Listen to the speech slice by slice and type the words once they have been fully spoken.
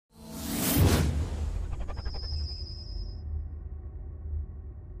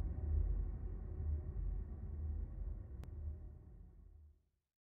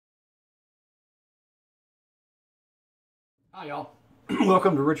Hi y'all,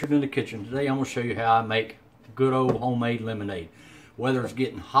 welcome to Richard in the Kitchen. Today I'm going to show you how I make good old homemade lemonade. Weather's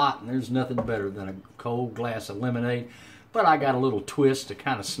getting hot and there's nothing better than a cold glass of lemonade, but I got a little twist to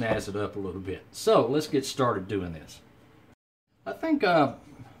kind of snazz it up a little bit. So let's get started doing this. I think I'll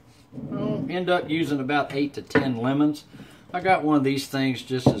end up using about 8 to 10 lemons. I got one of these things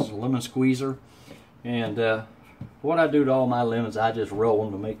just as a lemon squeezer, and what I do to all my lemons, I just roll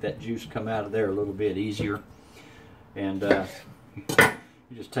them to make that juice come out of there a little bit easier. And you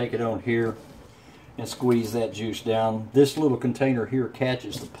just take it on here and squeeze that juice down. This little container here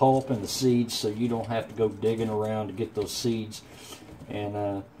catches the pulp and the seeds, so you don't have to go digging around to get those seeds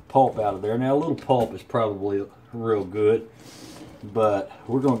and pulp out of there. Now a little pulp is probably real good, but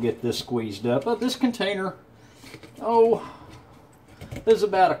we're going to get this squeezed up. But this container, there's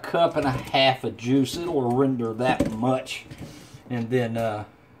about 1.5 cups of juice. It'll render that much, and then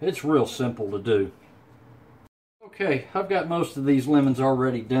it's real simple to do. Okay, I've got most of these lemons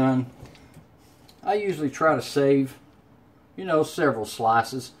already done. I usually try to save, several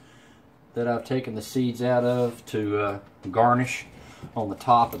slices that I've taken the seeds out of to garnish on the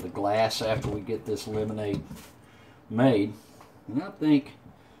top of the glass after we get this lemonade made. And I think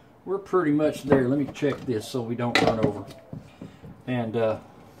we're pretty much there. Let me check this so we don't run over. And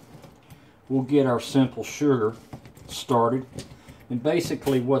we'll get our simple sugar started. And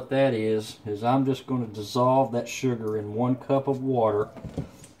basically what that is I'm just going to dissolve that sugar in 1 cup of water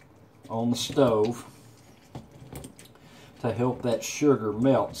on the stove to help that sugar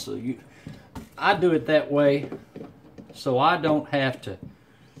melt. So I do it that way so I don't have to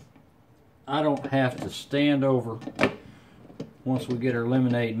stand over once we get our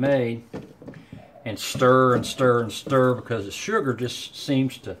lemonade made and stir and stir and stir, because the sugar just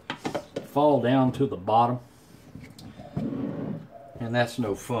seems to fall down to the bottom. And that's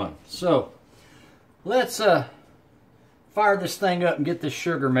no fun. So let's fire this thing up and get this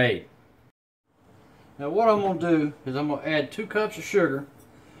sugar made. Now what I'm going to do is I'm going to add 2 cups of sugar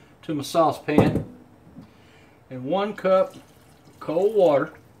to my saucepan and 1 cup of cold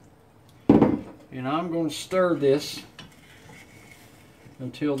water, and I'm going to stir this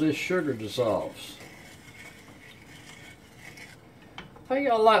until this sugar dissolves. How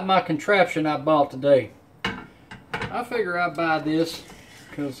y'all like my contraption I bought today? I figure I buy this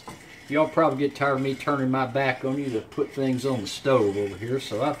because y'all probably get tired of me turning my back on you to put things on the stove over here.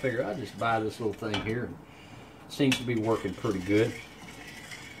 So I figure I just buy this little thing here. It seems to be working pretty good.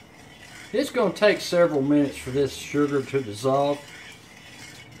 It's going to take several minutes for this sugar to dissolve.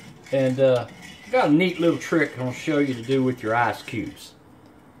 And I've got a neat little trick I'm going to show you to do with your ice cubes.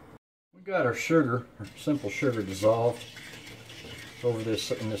 We got our sugar, our simple sugar, dissolved over this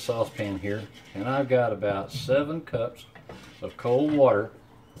in this saucepan here, and I've got about 7 cups of cold water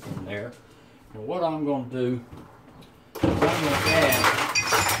in there. And what I'm going to do is I'm going to add,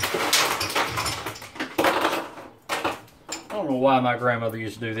 I don't know why my grandmother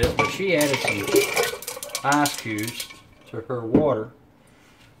used to do this, but she added some ice cubes to her water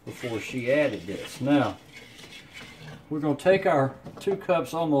before she added this. Now we're going to take our 2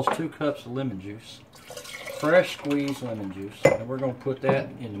 cups, almost 2 cups of lemon juice, fresh squeezed lemon juice, and we're going to put that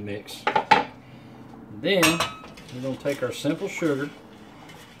in the mix. Then we're going to take our simple sugar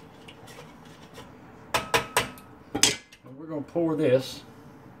and we're going to pour this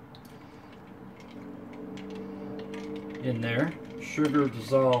in there. Sugar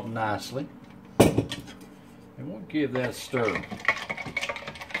dissolved nicely, and we'll give that a stir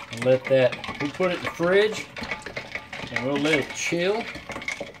and let that, we'll put it in the fridge and we'll let it chill.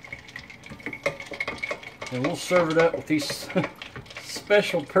 And we'll serve it up with these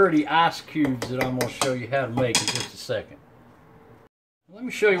special pretty ice cubes that I'm going to show you how to make in just a second. Let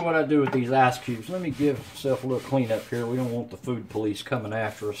me show you what I do with these ice cubes. Let me give myself a little cleanup here. We don't want the food police coming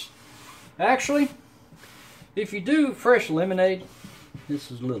after us. Actually, if you do fresh lemonade,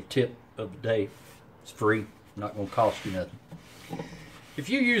 this is a little tip of the day. It's free. Not going to cost you nothing. If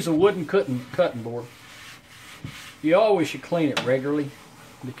you use a wooden cutting board, you always should clean it regularly,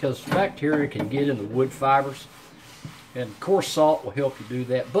 because bacteria can get in the wood fibers, and coarse salt will help you do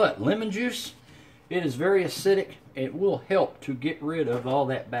that. But lemon juice, it is very acidic. It will help to get rid of all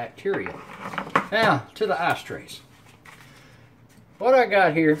that bacteria. Now to the ice trays. What I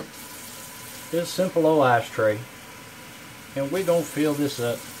got here is a simple old ice tray, and we're going to fill this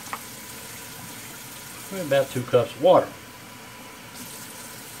up with about 2 cups of water.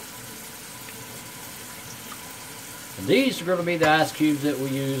 And these are going to be the ice cubes that we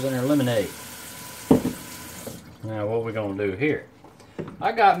use in our lemonade. Now what we're going to do here,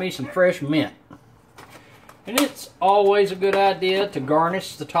 I got me some fresh mint. And it's always a good idea to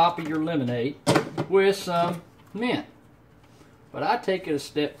garnish the top of your lemonade with some mint. But I take it a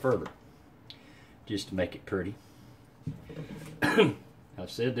step further, just to make it pretty. I've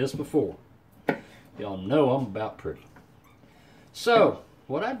said this before. Y'all know I'm about pretty. So,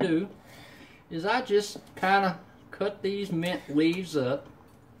 what I do is I just kind of cut these mint leaves up,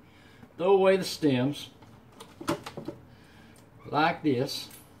 throw away the stems, like this.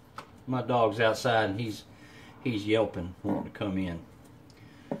 My dog's outside and he's yelping, wanting to come in.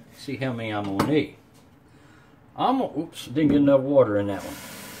 See how many I'm gonna need. Oops, didn't get enough water in that one.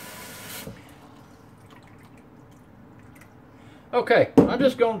 Okay, I'm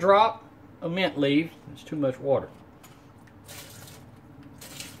just gonna drop a mint leaf. It's too much water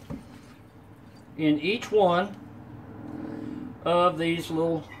in each one of these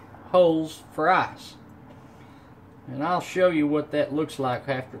little holes for ice. And I'll show you what that looks like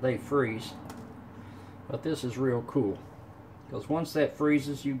after they freeze. But this is real cool, because once that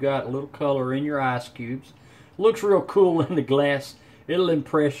freezes, you got a little color in your ice cubes. Looks real cool in the glass. It'll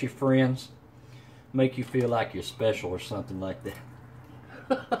impress your friends, make you feel like you're special or something like that.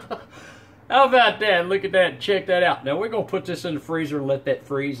 How about that? Look at that. Check that out. Now we're going to put this in the freezer and let that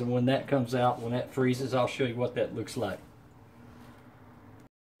freeze, and when that comes out, when that freezes, I'll show you what that looks like.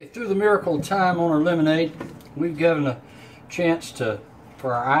 Through the miracle of time on our lemonade, we've given a chance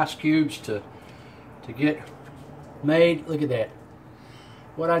for our ice cubes to get made. Look at that.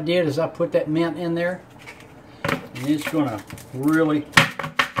 What I did is I put that mint in there, and it's going to really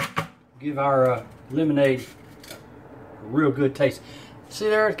give our lemonade a real good taste. See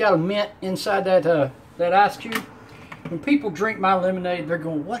there, it's got a mint inside that ice cube. When people drink my lemonade, they're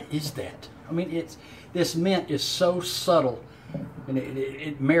going, "What is that?" I mean, this mint is so subtle, and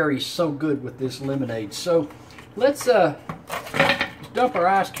it marries so good with this lemonade. So let's dump our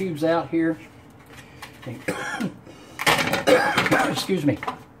ice cubes out here. Excuse me.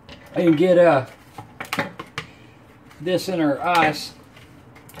 And get this in our ice.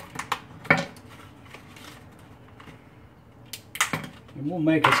 And we'll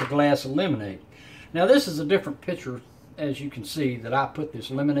make us a glass of lemonade. Now this is a different picture, as you can see, that I put this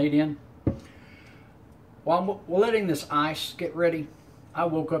lemonade in. While I'm letting this ice get ready, I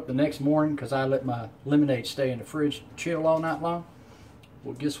woke up the next morning because I let my lemonade stay in the fridge chill all night long.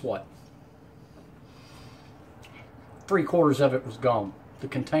 Well, guess what? 3/4 of it was gone. The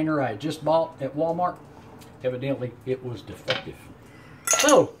container I had just bought at Walmart, evidently it was defective.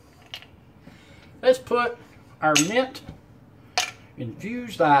 So, let's put our mint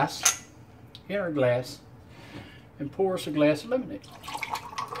infused ice in our glass and pour us a glass of lemonade.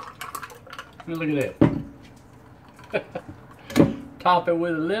 And look at that. Top it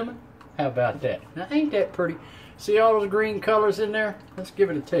with a lemon. How about that? Now ain't that pretty? See all those green colors in there? Let's give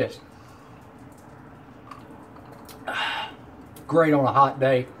it a test. Great on a hot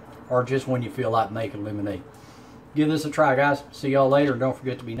day, or just when you feel like making lemonade. Give this a try, guys. See y'all later. Don't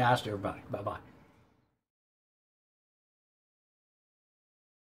forget to be nice to everybody. Bye-bye.